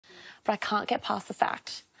but I can't get past the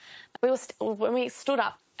fact. When we stood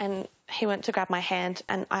up and he went to grab my hand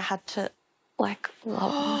and I had to, like,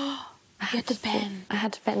 I had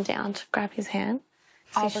to bend down to grab his hand.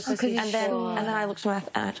 Oh, and then I looked at my mouth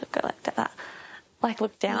and I had to go like that. Like,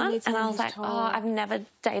 look down, and I was like, oh, I've never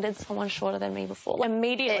dated someone shorter than me before.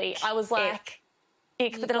 Immediately, I was like,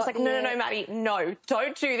 ick. But then I was like, no, Maddie, no,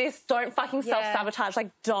 don't do this. Don't fucking self-sabotage. Like,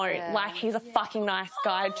 don't. Yeah. Like, he's a fucking nice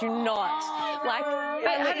guy. Do not. Like,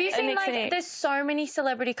 have you seen, like, there's so many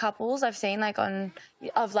celebrity couples I've seen, like, on,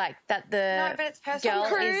 of, like, that the no, but it's personal.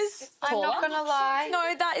 girl is taller. I'm not going to lie.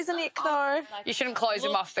 No, that is an ick, though. You shouldn't close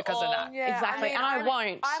him off because of that. Yeah, exactly, I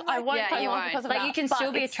won't. I won't close him off because of that. Like, you can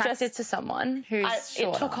still be attracted to someone who's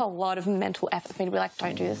shorter. It took a lot of mental effort for me to be like,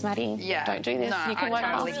 don't do this, Maddie. Yeah. Don't do this. No, you can work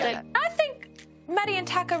totally past it. I think Maddie and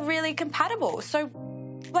Tak are really compatible. So,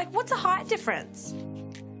 like, what's a height difference?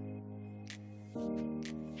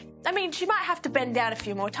 I mean, she might have to bend down a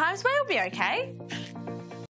few more times, but it'll be okay.